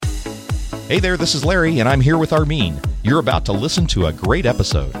Hey there, this is Larry, and I'm here with Armin. You're about to listen to a great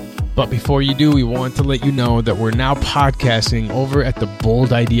episode. But before you do, we want to let you know that we're now podcasting over at the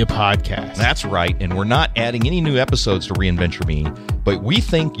Bold Idea Podcast. That's right, and we're not adding any new episodes to Reinventure Me, but we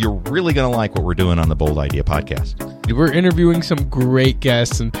think you're really going to like what we're doing on the Bold Idea Podcast. We're interviewing some great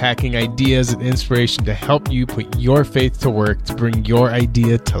guests and packing ideas and inspiration to help you put your faith to work to bring your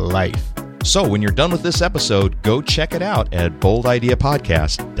idea to life. So when you're done with this episode, go check it out at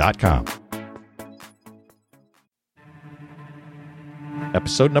boldideapodcast.com.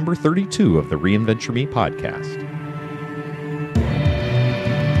 Episode number 32 of the Reinventure Me podcast.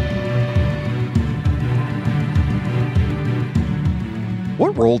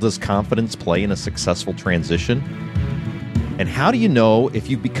 What role does confidence play in a successful transition? And how do you know if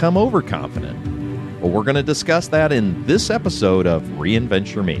you've become overconfident? Well, we're going to discuss that in this episode of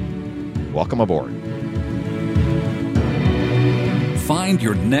Reinventure Me. Welcome aboard. Find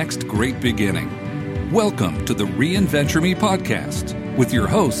your next great beginning. Welcome to the Reinventure Me podcast with your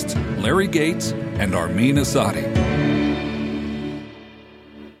hosts, Larry Gates and Armin Asadi.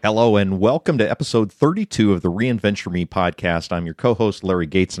 Hello and welcome to episode 32 of the Reinventure Me podcast. I'm your co-host, Larry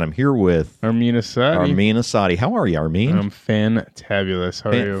Gates, and I'm here with Armin Asadi. Armin Asadi. How are you, Armin? I'm fantabulous.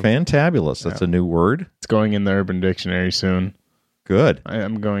 How are you? Fantabulous. That's a new word. It's going in the Urban Dictionary soon. Good.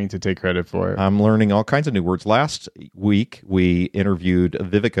 I'm going to take credit for it. I'm learning all kinds of new words. Last week, we interviewed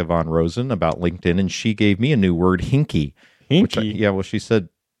Vivica von Rosen about LinkedIn, and she gave me a new word, hinky. Hinky? She said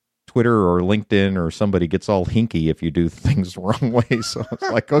Twitter or LinkedIn or somebody gets all hinky if you do things the wrong way. So it's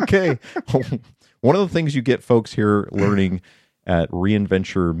like, okay. One of the things you get folks here learning at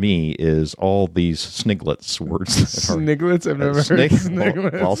Reinventure Me is all these sniglets words. Sniglets? I've never heard of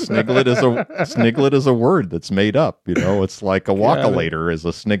sniglets. Well, sniglet is a word that's made up. You know, it's like a walkalator is a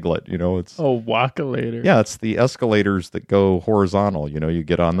sniglet. You know, it's walkalator. Yeah, it's the escalators that go horizontal. You know, you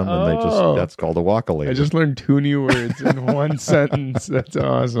get on them and that's called a walkalator. I just learned two new words in one sentence. That's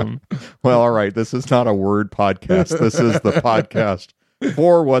awesome. Well, all right. This is not a word podcast. This is the podcast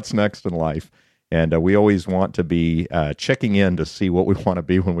for what's next in life. And we always want to be checking in to see what we want to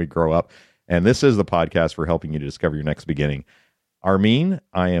be when we grow up. And this is the podcast for helping you to discover your next beginning. Armin,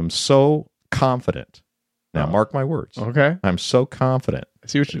 I am so confident. Now, mark my words. Okay. I'm so confident. I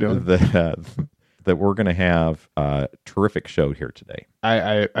see what you're doing. That we're going to have a terrific show here today.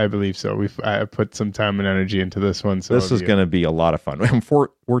 I believe so. I put some time and energy into this one. So this is going to be a lot of fun.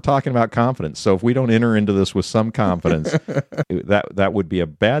 We're talking about confidence. So if we don't enter into this with some confidence, that would be a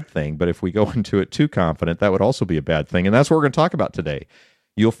bad thing. But if we go into it too confident, that would also be a bad thing. And that's what we're going to talk about today.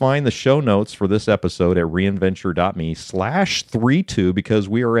 You'll find the show notes for this episode at reinventure.me/32 because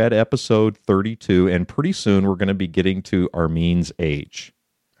we are at episode 32. And pretty soon we're going to be getting to Armin's age.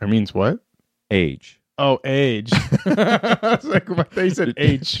 Armin's what? Age. Oh, age. I was like, they said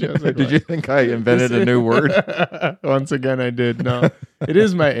H. I was like, did you think I invented a new word? Once again, I did. No, it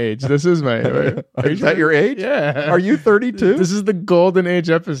is my age. This is my age. Is that your age? Yeah. Are you 32? This is the golden age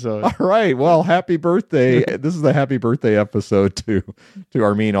episode. All right. Well, happy birthday. This is the happy birthday episode to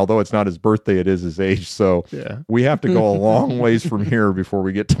Armin. Although it's not his birthday, it is his age. So we have to go a long ways from here before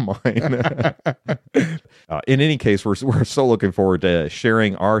we get to mine. In any case, we're so looking forward to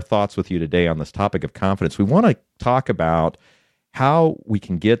sharing our thoughts with you today on this topic of confidence. We want to talk about how we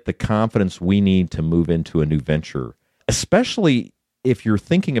can get the confidence we need to move into a new venture, especially if you're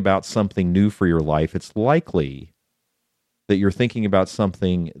thinking about something new for your life. It's likely that you're thinking about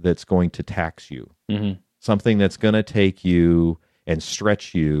something that's going to tax you, something that's going to take you and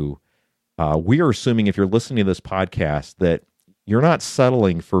stretch you. We are assuming if you're listening to this podcast that you're not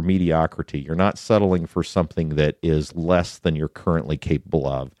settling for mediocrity. You're not settling for something that is less than you're currently capable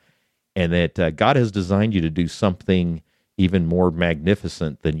of, and that God has designed you to do something even more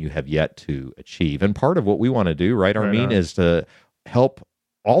magnificent than you have yet to achieve. And part of what we want to do, right, Armin, is to help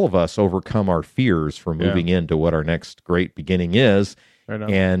all of us overcome our fears for moving into what our next great beginning is.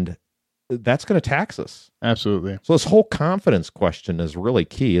 And that's going to tax us. Absolutely. So this whole confidence question is really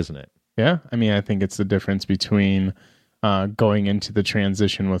key, isn't it? Yeah. I mean, I think it's the difference between going into the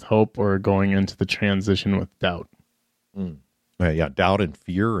transition with hope or going into the transition with doubt. Doubt and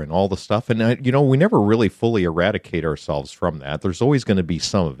fear and all the stuff. And, we never really fully eradicate ourselves from that. There's always going to be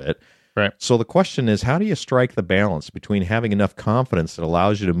some of it. Right. So the question is, how do you strike the balance between having enough confidence that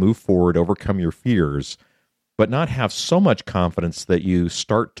allows you to move forward, overcome your fears, but not have so much confidence that you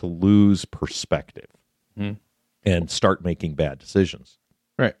start to lose perspective and start making bad decisions?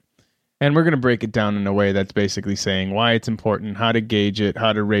 Right. And we're going to break it down in a way that's basically saying why it's important, how to gauge it,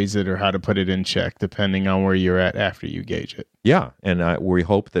 how to raise it, or how to put it in check, depending on where you're at after you gauge it. Yeah, and we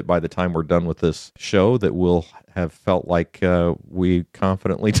hope that by the time we're done with this show that we'll have felt like we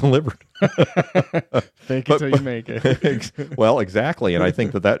confidently delivered. Fake it till you make it. Well, exactly, and I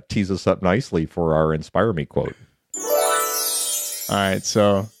think that tees us up nicely for our Inspire Me quote. All right,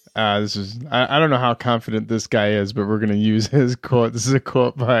 so this is I don't know how confident this guy is, but we're going to use his quote. This is a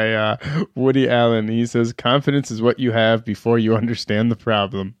quote by Woody Allen. He says, "Confidence is what you have before you understand the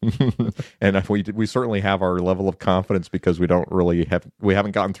problem." And we certainly have our level of confidence because we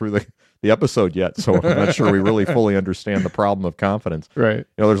haven't gotten through the episode yet, so I'm not sure we really fully understand the problem of confidence. Right. You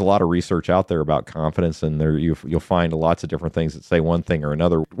know, there's a lot of research out there about confidence, and you'll find lots of different things that say one thing or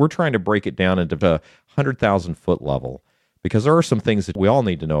another. We're trying to break it down into the 100,000 foot level, because there are some things that we all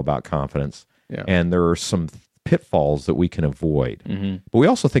need to know about confidence, and there are some pitfalls that we can avoid. Mm-hmm. But we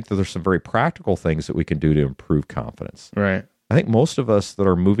also think that there's some very practical things that we can do to improve confidence. Right. I think most of us that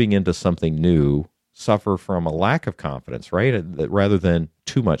are moving into something new suffer from a lack of confidence, right? Rather than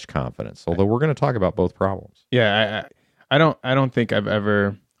too much confidence. Although we're going to talk about both problems. Yeah, I don't think I've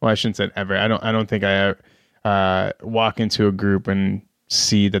ever. Well, I shouldn't say ever. I don't think I walk into a group and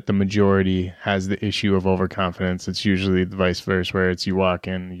see that the majority has the issue of overconfidence. It's usually the vice versa, where it's you walk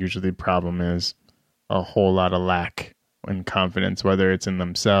in, usually the problem is a whole lot of lack in confidence, whether it's in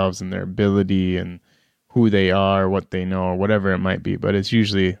themselves and their ability and who they are, what they know, or whatever it might be. But it's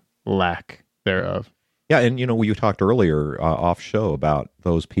usually lack thereof. Yeah, and you talked earlier off show about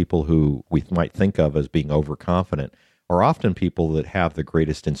those people who we might think of as being overconfident are often people that have the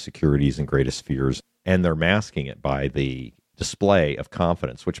greatest insecurities and greatest fears, and they're masking it by the display of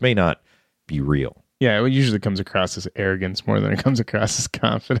confidence, which may not be real. Yeah, it usually comes across as arrogance more than it comes across as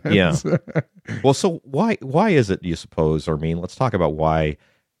confidence. Yeah. Well, so why is it, you suppose, let's talk about why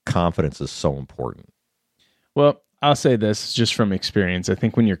confidence is so important. Well, I'll say this just from experience. I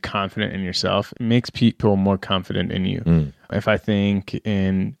think when you're confident in yourself, it makes people more confident in you. Mm. If I think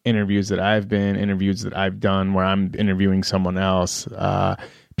in interviews that I've done where I'm interviewing someone else,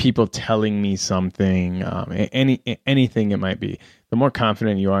 people telling me something, anything it might be, the more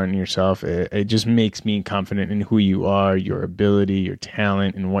confident you are in yourself, it just makes me confident in who you are, your ability, your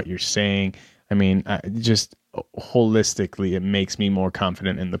talent, and what you're saying. I mean, just holistically, it makes me more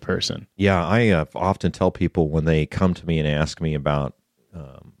confident in the person. Yeah, I often tell people when they come to me and ask me about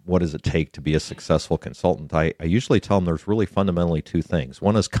what does it take to be a successful consultant, I usually tell them there's really fundamentally two things.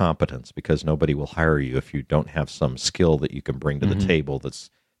 One is competence, because nobody will hire you if you don't have some skill that you can bring to the table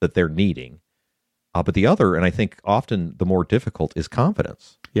that they're needing. But the other, and I think often the more difficult, is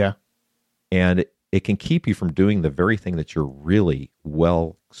confidence. Yeah. And it can keep you from doing the very thing that you're really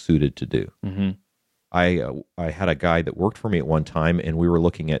well suited to do. Mm-hmm. I had a guy that worked for me at one time, and we were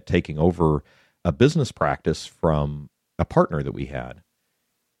looking at taking over a business practice from a partner that we had.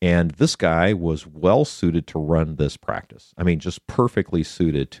 And this guy was well suited to run this practice. I mean, just perfectly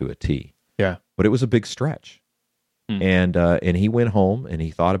suited to a T. Yeah. But it was a big stretch. And he went home and he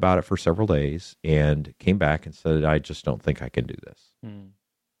thought about it for several days and came back and said, "I just don't think I can do this."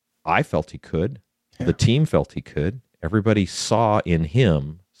 I felt he could. Yeah. The team felt he could. Everybody saw in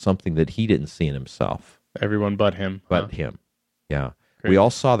him something that he didn't see in himself. Everyone but him. But him. Yeah. Great. We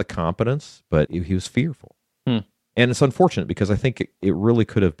all saw the competence, but he was fearful. And it's unfortunate because I think it really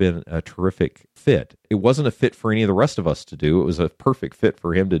could have been a terrific fit. It wasn't a fit for any of the rest of us to do. It was a perfect fit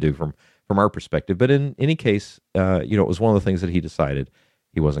for him to do from our perspective. But in any case, it was one of the things that he decided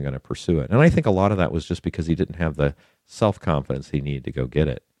he wasn't going to pursue it. And I think a lot of that was just because he didn't have the self-confidence he needed to go get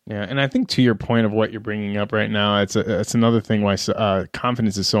it. Yeah, and I think to your point of what you're bringing up right now, it's another thing why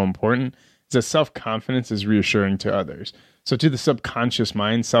confidence is so important. Is that self-confidence is reassuring to others. So to the subconscious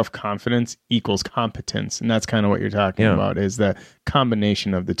mind, self-confidence equals competence. And that's kind of what you're talking about, is that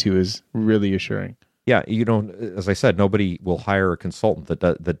combination of the two is really assuring. Yeah, as I said, nobody will hire a consultant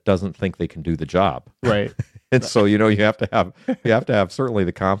that doesn't think they can do the job. Right. And so, you have to have certainly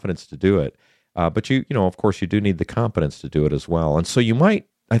the confidence to do it. But of course you do need the competence to do it as well. And so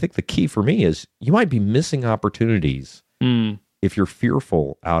I think the key for me is you might be missing opportunities if you're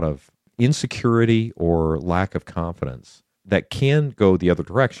fearful out of insecurity or lack of confidence. That can go the other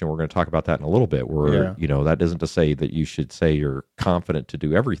direction. We're going to talk about that in a little bit, where, that isn't to say that you should say you're confident to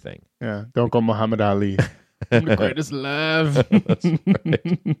do everything. Yeah, don't go Muhammad Ali. I'm the greatest alive. That's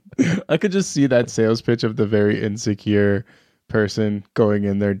right. I could just see that sales pitch of the very insecure person going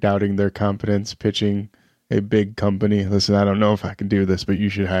in there, doubting their competence, pitching a big company, listen, I don't know if I can do this, but you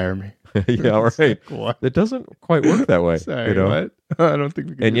should hire me. Yeah, right. Like, what? It doesn't quite work that way. Sorry, what? I don't think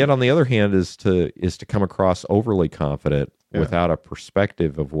we can. And yet, on the other hand, is to come across overly confident without a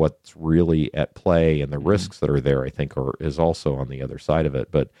perspective of what's really at play and the risks that are there. I think is also on the other side of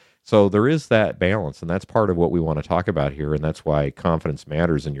it. But so there is that balance, and that's part of what we want to talk about here, and that's why confidence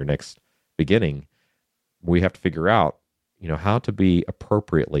matters in your next beginning. We have to figure out, how to be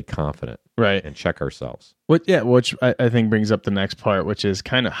appropriately confident, right, and check ourselves. Which I think brings up the next part, which is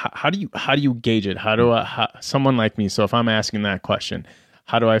kind of how do you gauge it? How do someone like me? So if I'm asking that question,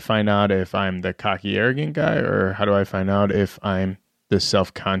 how do I find out if I'm the cocky, arrogant guy, or how do I find out if I'm the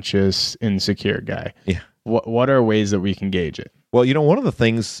self-conscious, insecure guy? Yeah. What are ways that we can gauge it? Well, one of the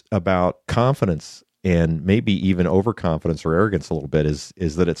things about confidence and maybe even overconfidence or arrogance a little bit is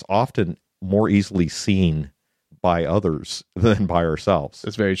that it's often more easily seen by others than by ourselves.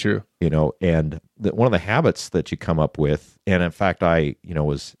 That's very true. And one of the habits that you come up with, and in fact, I,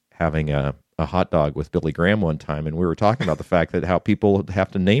 was having a hot dog with Billy Graham one time, and we were talking about the fact that how people have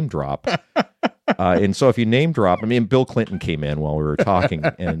to name drop. And so if you name drop, Bill Clinton came in while we were talking,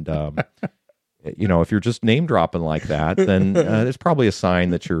 and, if you're just name dropping like that, then it's probably a sign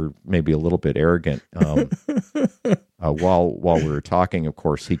that you're maybe a little bit arrogant. While we were talking, of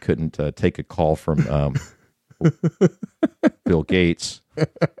course, he couldn't take a call from Bill Gates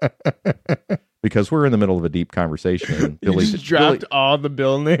because we're in the middle of a deep conversation. And Billy just dropped all the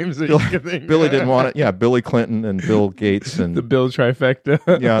Bill names. That you could think. Billy didn't want it. Yeah, Billy Clinton and Bill Gates and the Bill trifecta.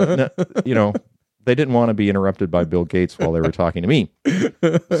 Yeah, they didn't want to be interrupted by Bill Gates while they were talking to me.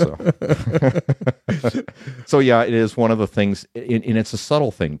 So yeah, it is one of the things, and it's a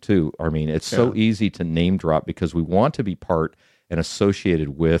subtle thing too. It's so easy to name drop because we want to be part and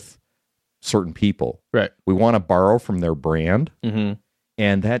associated with certain people. Right. We want to borrow from their brand. Mm-hmm.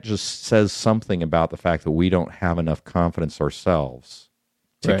 And that just says something about the fact that we don't have enough confidence ourselves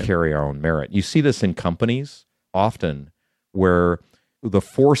to carry our own merit. You see this in companies often where the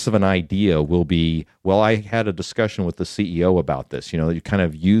force of an idea will be, well, I had a discussion with the CEO about this. You're kind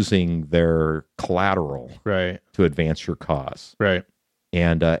of using their collateral to advance your cause. Right.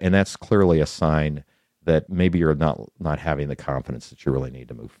 And that's clearly a sign that maybe you're not having the confidence that you really need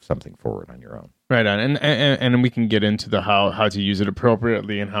to move something forward on your own. Right on. And we can get into the how to use it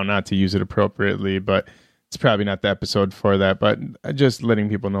appropriately and how not to use it appropriately, but it's probably not the episode for that. But just letting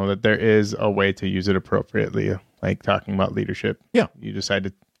people know that there is a way to use it appropriately, like talking about leadership. Yeah. You decide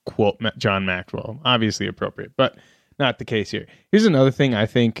to quote John Maxwell, obviously appropriate, but not the case here. Here's another thing I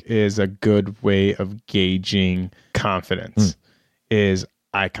think is a good way of gauging confidence is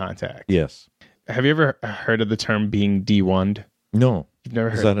eye contact. Yes. Have you ever heard of the term being D1'd? No. You've never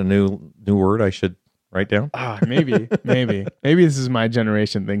heard. Is that a new word I should write down? Maybe this is my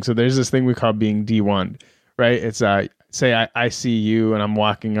generation thing. So there's this thing we call being D1'd, right? It's say I see you and I'm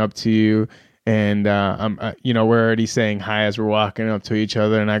walking up to you and we're already saying hi as we're walking up to each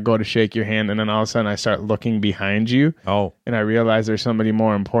other, and I go to shake your hand, and then all of a sudden I start looking behind you. Oh. And I realize there's somebody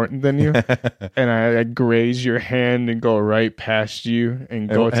more important than you. And I graze your hand and go right past you and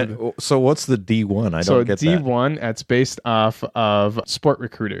go to so what's the D1? I don't get that. So D1, that's based off of sport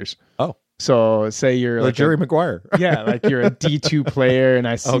recruiters. Oh. So say you're like Jerry Maguire. Yeah, like you're a D2 player and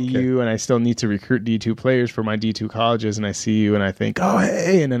I see you and I still need to recruit D2 players for my D2 colleges, and I see you and I think, oh,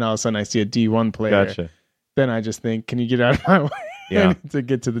 hey, and then all of a sudden I see a D1 player. Gotcha. Then I just think, can you get out of my way? Yeah. I need to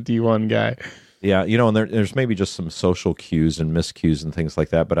get to the D1 guy. Yeah, and there's maybe just some social cues and miscues and things like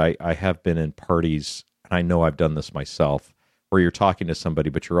that, but I have been in parties, and I know I've done this myself, where you're talking to somebody,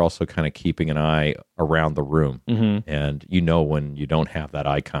 but you're also kind of keeping an eye around the room. Mm-hmm. And when you don't have that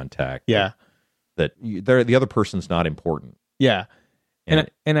eye contact, yeah, that the other person's not important. Yeah.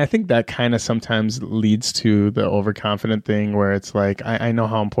 And I think that kind of sometimes leads to the overconfident thing where it's like, I know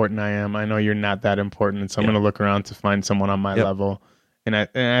how important I am. I know you're not that important. And so I'm going to look around to find someone on my level. And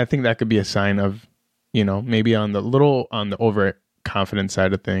I think that could be a sign of, maybe on the overconfident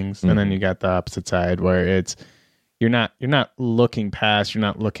side of things. Mm-hmm. And then you got the opposite side where it's, you're not looking past, you're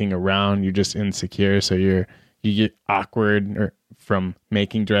not looking around, you're just insecure. So you get awkward from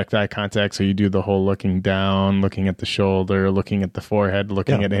making direct eye contact. So you do the whole looking down, looking at the shoulder, looking at the forehead,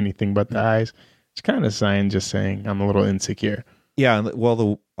 looking at anything but the eyes. It's kind of a sign just saying I'm a little insecure. Yeah. Well,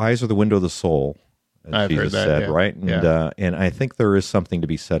 the eyes are the window of the soul, as I've Jesus heard that, said, yeah. right? And I think there is something to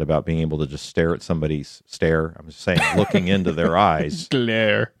be said about being able to just stare at somebody's I'm just saying, looking into their eyes.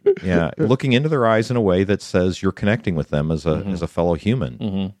 Glare. Yeah. Looking into their eyes in a way that says you're connecting with them as a fellow human.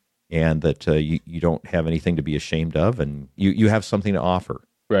 Mm-hmm. And that you don't have anything to be ashamed of, and you have something to offer.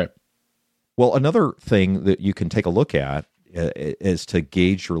 Right. Well, another thing that you can take a look at is to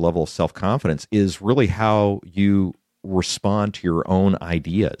gauge your level of self-confidence is really how you respond to your own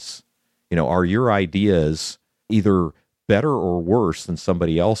ideas. Are your ideas either better or worse than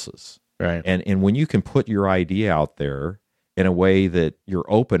somebody else's? Right. And when you can put your idea out there in a way that you're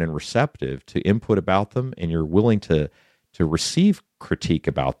open and receptive to input about them, and you're willing to receive critique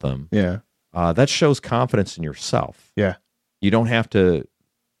about them, that shows confidence in yourself. Yeah. You don't have to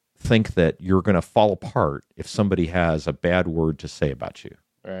think that you're going to fall apart if somebody has a bad word to say about you.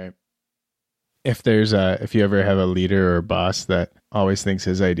 Right. If you ever have a leader or a boss that always thinks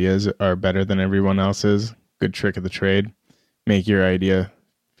his ideas are better than everyone else's, good trick of the trade, make your idea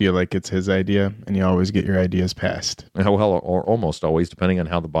feel like it's his idea, and you always get your ideas passed. Well, or almost always, depending on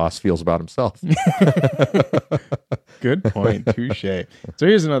how the boss feels about himself. Good point. Touche. So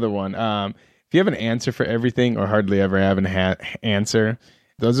here's another one. If you have an answer for everything or hardly ever have an answer,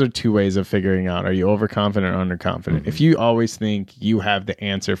 those are two ways of figuring out, are you overconfident or underconfident? Mm-hmm. If you always think you have the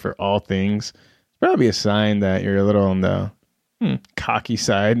answer for all things, it's probably a sign that you're a little on the cocky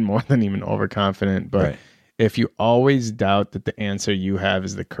side more than even overconfident. But right. If you always doubt that the answer you have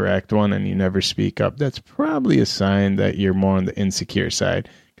is the correct one and you never speak up, that's probably a sign that you're more on the insecure side,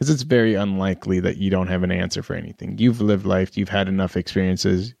 because it's very unlikely that you don't have an answer for anything. You've lived life. You've had enough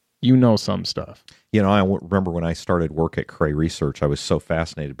experiences. You know some stuff. I remember when I started work at Cray Research, I was so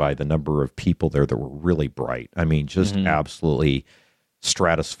fascinated by the number of people there that were really bright. I mean, just absolutely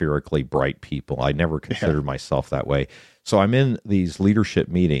stratospherically bright people. I never considered myself that way. So I'm in these leadership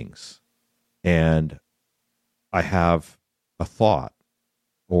meetings, and I have a thought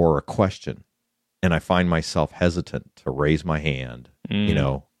or a question, and I find myself hesitant to raise my hand,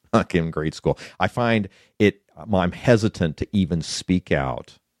 like in grade school. I find I'm hesitant to even speak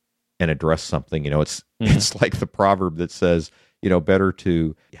out and address something. It's like the proverb that says, better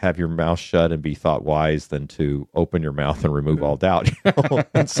to have your mouth shut and be thought wise than to open your mouth and remove all doubt.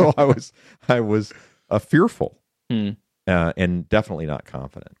 And so I was fearful and definitely not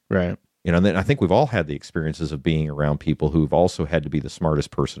confident. Right. And then I think we've all had the experiences of being around people who've also had to be the smartest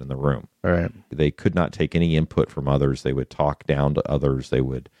person in the room. Right. They could not take any input from others. They would talk down to others. They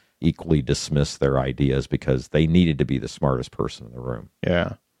would equally dismiss their ideas because they needed to be the smartest person in the room.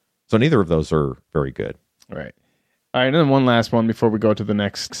 Yeah. So neither of those are very good. Right. All right. And then one last one before we go to the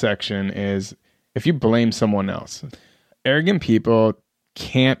next section is if you blame someone else. Arrogant people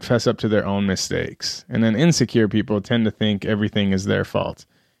can't fess up to their own mistakes. And then insecure people tend to think everything is their fault.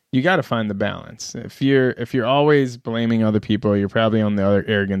 You got to find the balance. If you're always blaming other people, you're probably on the other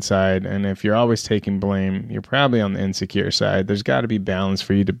arrogant side. And if you're always taking blame, you're probably on the insecure side. There's got to be balance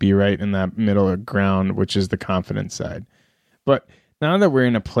for you to be right in that middle ground, which is the confident side. But now that we're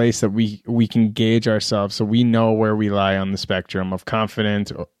in a place that we can gauge ourselves, so we know where we lie on the spectrum of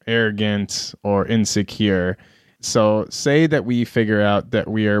confident, or arrogant, or insecure. So say that we figure out that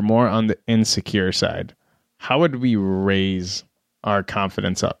we are more on the insecure side. How would we raise our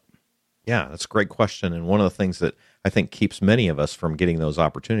confidence up? Yeah, that's a great question. And one of the things that I think keeps many of us from getting those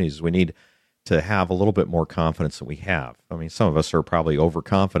opportunities is we need to have a little bit more confidence than we have. I mean, some of us are probably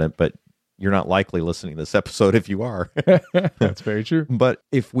overconfident, but you're not likely listening to this episode if you are. That's very true. But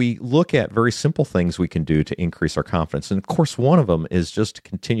if we look at very simple things we can do to increase our confidence, and of course, one of them is just to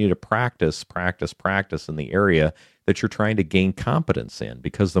continue to practice in the area that you're trying to gain competence in,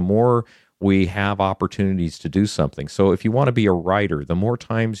 because the more we have opportunities to do something. So if you want to be a writer, the more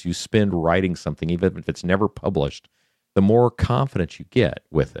times you spend writing something, even if it's never published, the more confidence you get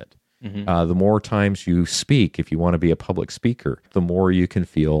with it. Mm-hmm. The more times you speak, if you want to be a public speaker, the more you can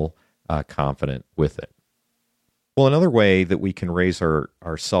feel confident with it. Well, another way that we can raise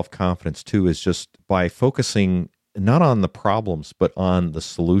our self-confidence too is just by focusing not on the problems, but on the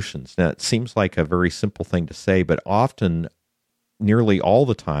solutions. Now, it seems like a very simple thing to say, but often, nearly all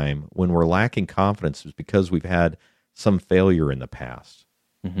the time, when we're lacking confidence is because we've had some failure in the past.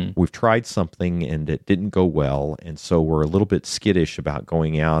 Mm-hmm. We've tried something and it didn't go well, and so we're a little bit skittish about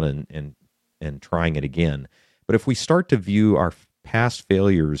going out and trying it again. But if we start to view our past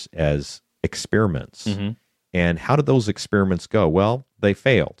failures as experiments, and how did those experiments go? Well, they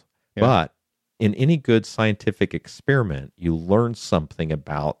failed. Yeah. But in any good scientific experiment, you learn something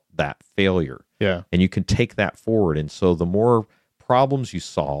about that failure. Yeah. And you can take that forward. And so the more problems you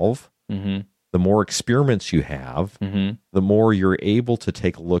solve, the more experiments you have, the more you're able to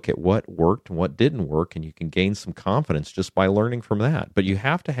take a look at what worked and what didn't work, and you can gain some confidence just by learning from that. But you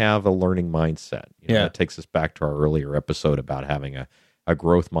have to have a learning mindset. That takes us back to our earlier episode about having a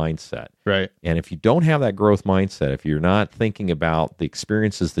growth mindset. Right. And if you don't have that growth mindset, if you're not thinking about the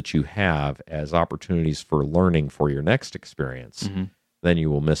experiences that you have as opportunities for learning for your next experience, then you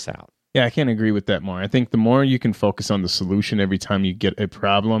will miss out. Yeah, I can't agree with that more. I think the more you can focus on the solution every time you get a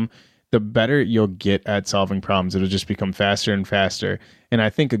problem, the better you'll get at solving problems. It'll just become faster and faster. And I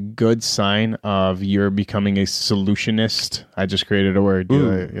think a good sign of you're becoming a solutionist, I just created a word,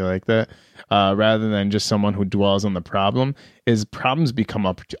 you like that? Rather than just someone who dwells on the problem, is problems become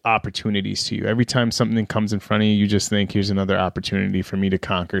opportunities to you. Every time something comes in front of you, you just think, here's another opportunity for me to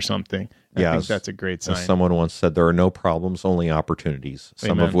conquer something. I think that's a great sign. As someone once said, there are no problems, only opportunities,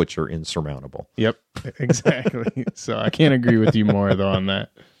 some of which are insurmountable. Yep, exactly. So I can't agree with you more, though, on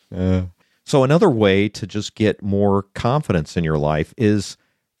that. So another way to just get more confidence in your life is,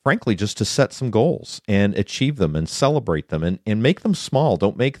 frankly, just to set some goals and achieve them and celebrate them and make them small.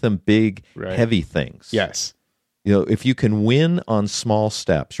 Don't make them big, heavy things. Yes. If you can win on small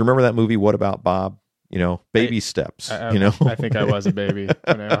steps. Remember that movie, What About Bob? Baby steps. I think I was a baby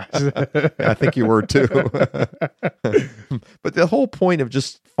when I was. I think you were too. But the whole point of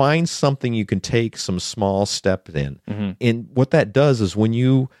just find something you can take some small step in. Mm-hmm. And what that does is when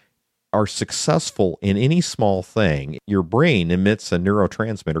you are successful in any small thing, your brain emits a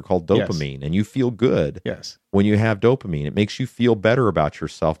neurotransmitter called dopamine, and you feel good. Yes. When you have dopamine, it makes you feel better about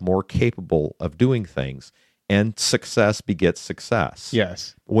yourself, more capable of doing things, and success begets success.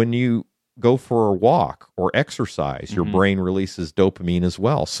 Yes. When you go for a walk or exercise, your brain releases dopamine as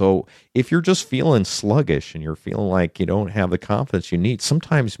well. So if you're just feeling sluggish and you're feeling like you don't have the confidence you need,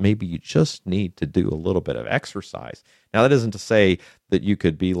 sometimes maybe you just need to do a little bit of exercise. Now, that isn't to say that you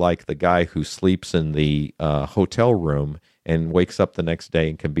could be like the guy who sleeps in the hotel room and wakes up the next day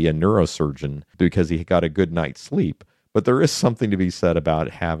and can be a neurosurgeon because he got a good night's sleep. But there is something to be said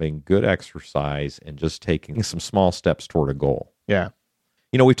about having good exercise and just taking some small steps toward a goal. Yeah.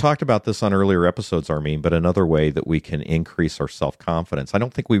 We've talked about this on earlier episodes, Armin, but another way that we can increase our self-confidence, I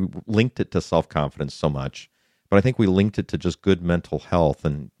don't think we linked it to self-confidence so much, but I think we linked it to just good mental health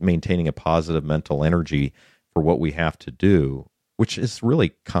and maintaining a positive mental energy for what we have to do, which is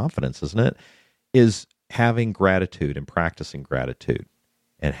really confidence, isn't it? Is having gratitude and practicing gratitude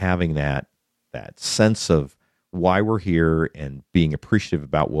and having that sense of why we're here and being appreciative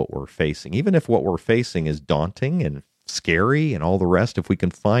about what we're facing. Even if what we're facing is daunting and scary and all the rest, if we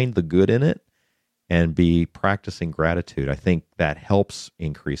can find the good in it and be practicing gratitude, I think that helps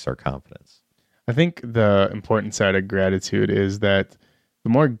increase our confidence. I think the important side of gratitude is that the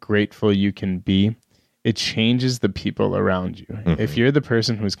more grateful you can be, it changes the people around you. Mm-hmm. If you're the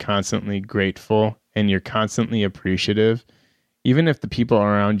person who's constantly grateful and you're constantly appreciative, even if the people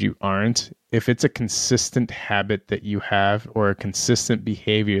around you aren't, if it's a consistent habit that you have or a consistent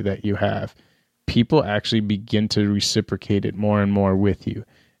behavior that you have, people actually begin to reciprocate it more and more with you.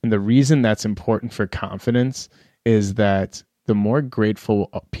 And the reason that's important for confidence is that the more grateful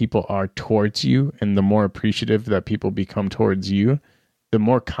people are towards you and the more appreciative that people become towards you, the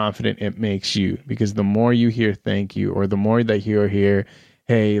more confident it makes you. Because the more you hear thank you, or the more that you hear,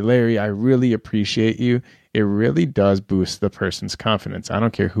 hey, Larry, I really appreciate you, it really does boost the person's confidence. I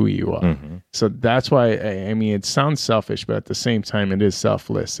don't care who you are. Mm-hmm. So that's why, I mean, it sounds selfish, but at the same time, it is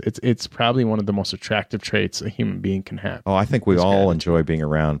selfless. It's probably one of the most attractive traits a human being can have. Oh, I think we all enjoy being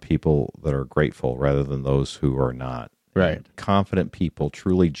around people that are grateful rather than those who are not. Right. And confident people,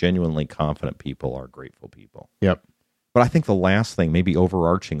 truly, genuinely confident people are grateful people. Yep. But I think the last thing, maybe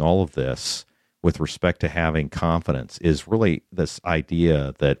overarching all of this, with respect to having confidence, is really this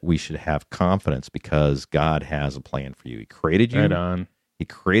idea that we should have confidence because God has a plan for you. He created you. Right on. He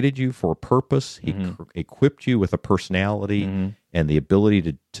created you for a purpose. He equipped you with a personality and the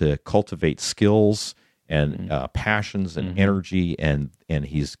ability to cultivate skills and passions and energy, and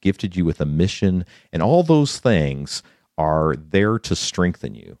He's gifted you with a mission. And all those things are there to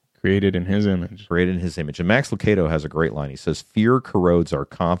strengthen you. Created in His image. Created in His image. And Max Lucado has a great line. He says, fear corrodes our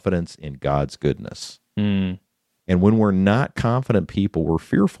confidence in God's goodness. And when we're not confident people, we're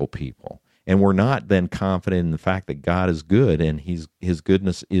fearful people. And we're not then confident in the fact that God is good and His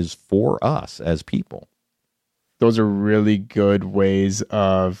goodness is for us as people. Those are really good ways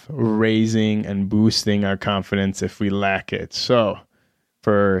of raising and boosting our confidence if we lack it. So,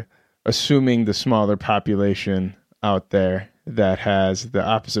 for assuming the smaller population out there that has the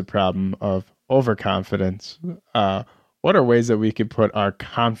opposite problem of overconfidence, what are ways that we could put our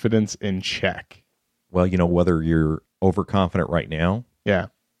confidence in check? Well, whether you're overconfident right now,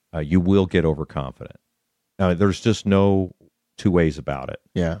 you will get overconfident. There's just no two ways about it.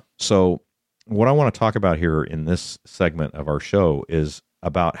 Yeah. So what I want to talk about here in this segment of our show is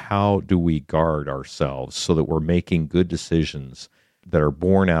about how do we guard ourselves so that we're making good decisions that are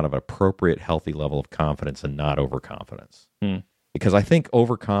born out of an appropriate, healthy level of confidence and not overconfidence. Because I think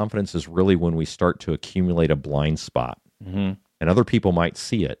overconfidence is really when we start to accumulate a blind spot. And other people might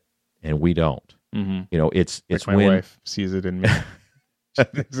see it, and we don't. Mm-hmm. You know, it's like my wife sees it in me. She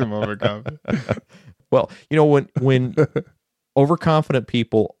thinks I'm overconfident. Well, you know, when overconfident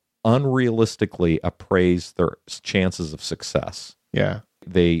people unrealistically appraise their chances of success. Yeah.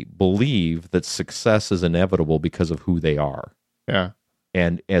 They believe that success is inevitable because of who they are. Yeah.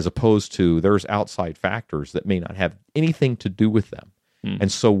 And as opposed to there's outside factors that may not have anything to do with them.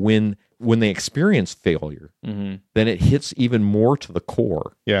 And so when they experience failure, then it hits even more to the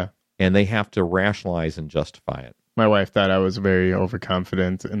core. Yeah. And they have to rationalize and justify it. My wife thought I was very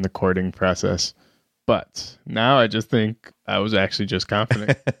overconfident in the courting process. But now I just think I was actually just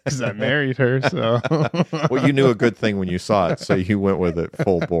confident because I married her. So, well, you knew a good thing when you saw it, so you went with it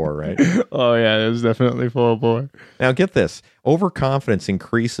full bore, right? Oh yeah, it was definitely full bore. Now, get this: overconfidence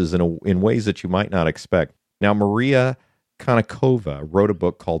increases in ways that you might not expect. Now, Maria Konnikova wrote a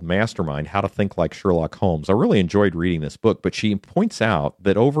book called Mastermind: How to Think Like Sherlock Holmes. I really enjoyed reading this book, but she points out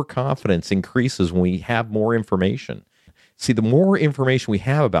that overconfidence increases when we have more information. See, the more information we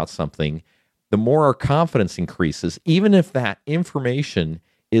have about something, the more our confidence increases, even if that information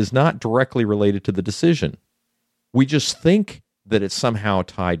is not directly related to the decision. We just think that it's somehow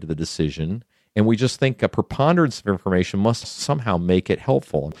tied to the decision, and we just think a preponderance of information must somehow make it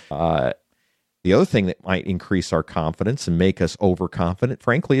helpful. The other thing that might increase our confidence and make us overconfident,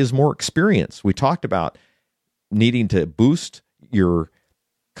 frankly, is more experience. We talked about needing to boost your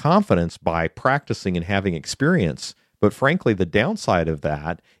confidence by practicing and having experience. But frankly, the downside of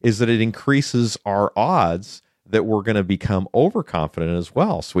that is that it increases our odds that we're going to become overconfident as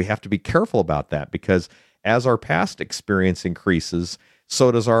well. So we have to be careful about that, because as our past experience increases,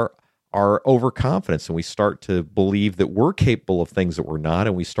 so does our overconfidence, and we start to believe that we're capable of things that we're not,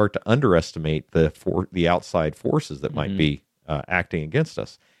 and we start to underestimate the outside forces that might be acting against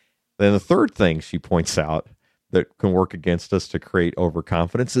us. Then the third thing she points out that can work against us to create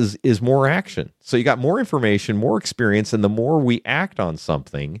overconfidence is more action. So you got more information, more experience, and the more we act on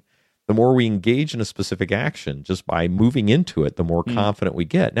something, the more we engage in a specific action just by moving into it, the more confident we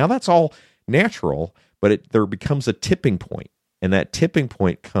get. Now, that's all natural, but there becomes a tipping point, and that tipping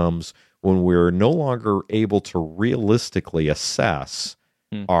point comes when we're no longer able to realistically assess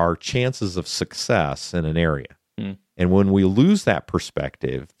our chances of success in an area. And when we lose that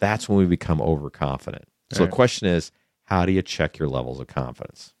perspective, that's when we become overconfident. So the question is, how do you check your levels of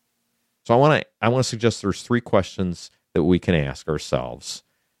confidence? So I want to suggest there's 3 questions that we can ask ourselves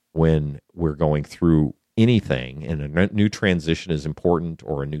when we're going through anything, and a new transition is important,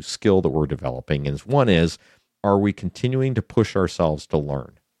 or a new skill that we're developing. And one is, are we continuing to push ourselves to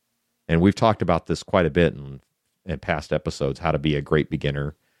learn? And we've talked about this quite a bit in past episodes, how to be a great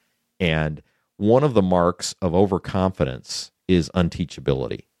beginner. And one of the marks of overconfidence is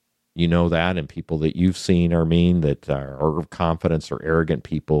unteachability. You know that, and people that you've seen, Armin, that are overconfident or arrogant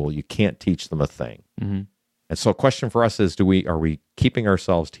people, you can't teach them a thing. And so a question for us is, are we keeping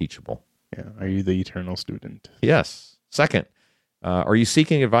ourselves teachable? Yeah. Are you the eternal student? Yes. Second, are you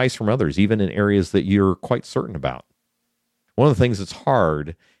seeking advice from others, even in areas that you're quite certain about? One of the things that's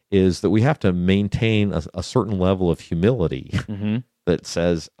hard is that we have to maintain a certain level of humility that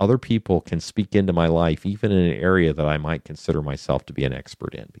says other people can speak into my life, even in an area that I might consider myself to be an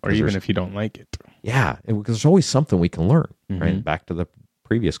expert in. Or even if you don't like it. Yeah, because there's always something we can learn, right? Back to the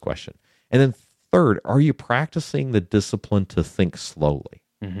previous question. And then third, are you practicing the discipline to think slowly?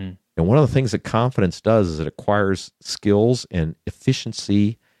 And one of the things that confidence does is it acquires skills and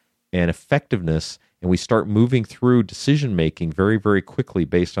efficiency and effectiveness, and we start moving through decision-making very, very quickly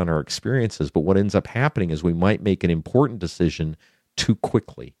based on our experiences. But what ends up happening is we might make an important decision too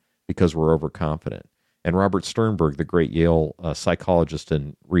quickly because we're overconfident. And Robert Sternberg, the great Yale psychologist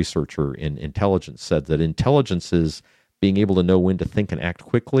and researcher in intelligence, said that intelligence is being able to know when to think and act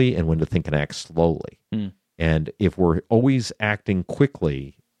quickly and when to think and act slowly. And if we're always acting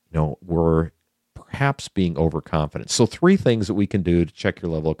quickly, we're perhaps being overconfident. So 3 things that we can do to check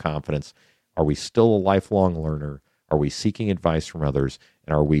your level of confidence. Are we still a lifelong learner? Are we seeking advice from others?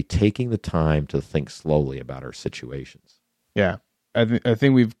 And are we taking the time to think slowly about our situations? Yeah. I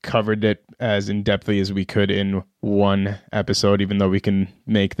think we've covered it as in-depthly as we could in one episode, even though we can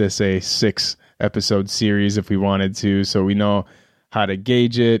make this a 6-episode series if we wanted to. So we know how to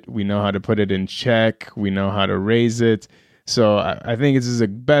gauge it. We know how to put it in check. We know how to raise it. So I think this is the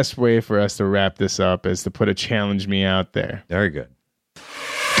best way for us to wrap this up, is to put a challenge me out there. Very good.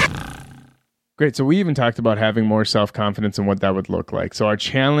 Great. So we even talked about having more self-confidence and what that would look like. So our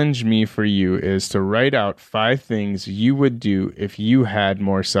challenge me for you is to write out 5 things you would do if you had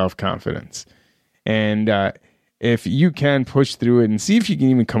more self-confidence. And if you can push through it and see if you can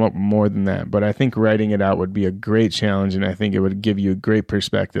even come up with more than that. But I think writing it out would be a great challenge, and I think it would give you a great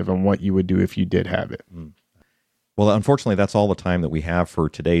perspective on what you would do if you did have it. Well, unfortunately, that's all the time that we have for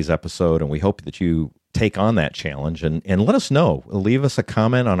today's episode, and we hope that you take on that challenge and let us know. Leave us a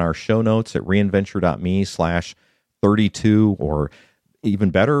comment on our show notes at reinventure.me/32, or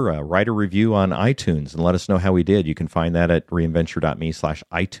even better, write a review on iTunes and let us know how we did. You can find that at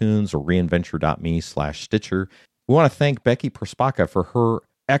reinventure.me/iTunes or reinventure.me/Stitcher. We want to thank Becky Prospaka for her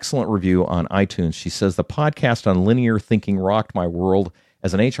excellent review on iTunes. She says, the podcast on linear thinking rocked my world.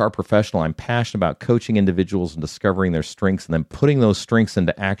 As an HR professional, I'm passionate about coaching individuals and discovering their strengths and then putting those strengths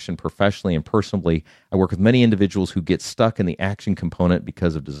into action professionally and personally. I work with many individuals who get stuck in the action component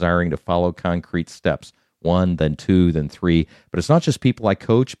because of desiring to follow concrete steps. 1, then 2, then 3. But it's not just people I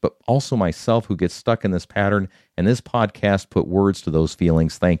coach, but also myself who gets stuck in this pattern. And this podcast put words to those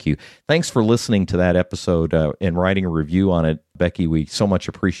feelings. Thank you. Thanks for listening to that episode and writing a review on it, Becky. We so much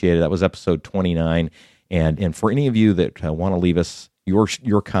appreciate it. That was episode 29. And for any of you that want to leave us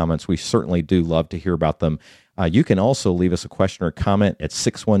your comments, we certainly do love to hear about them. You can also leave us a question or comment at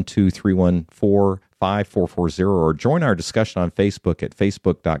 612-314-5440 or join our discussion on Facebook at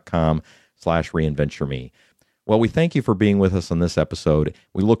facebook.com/reinventureme. Well, we thank you for being with us on this episode.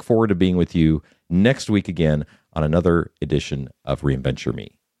 We look forward to being with you next week again on another edition of Reinventure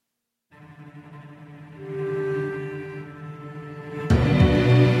Me.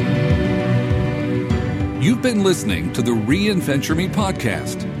 You've been listening to the Reinventure Me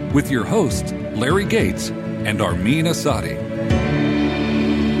podcast with your hosts, Larry Gates and Armin Asadi.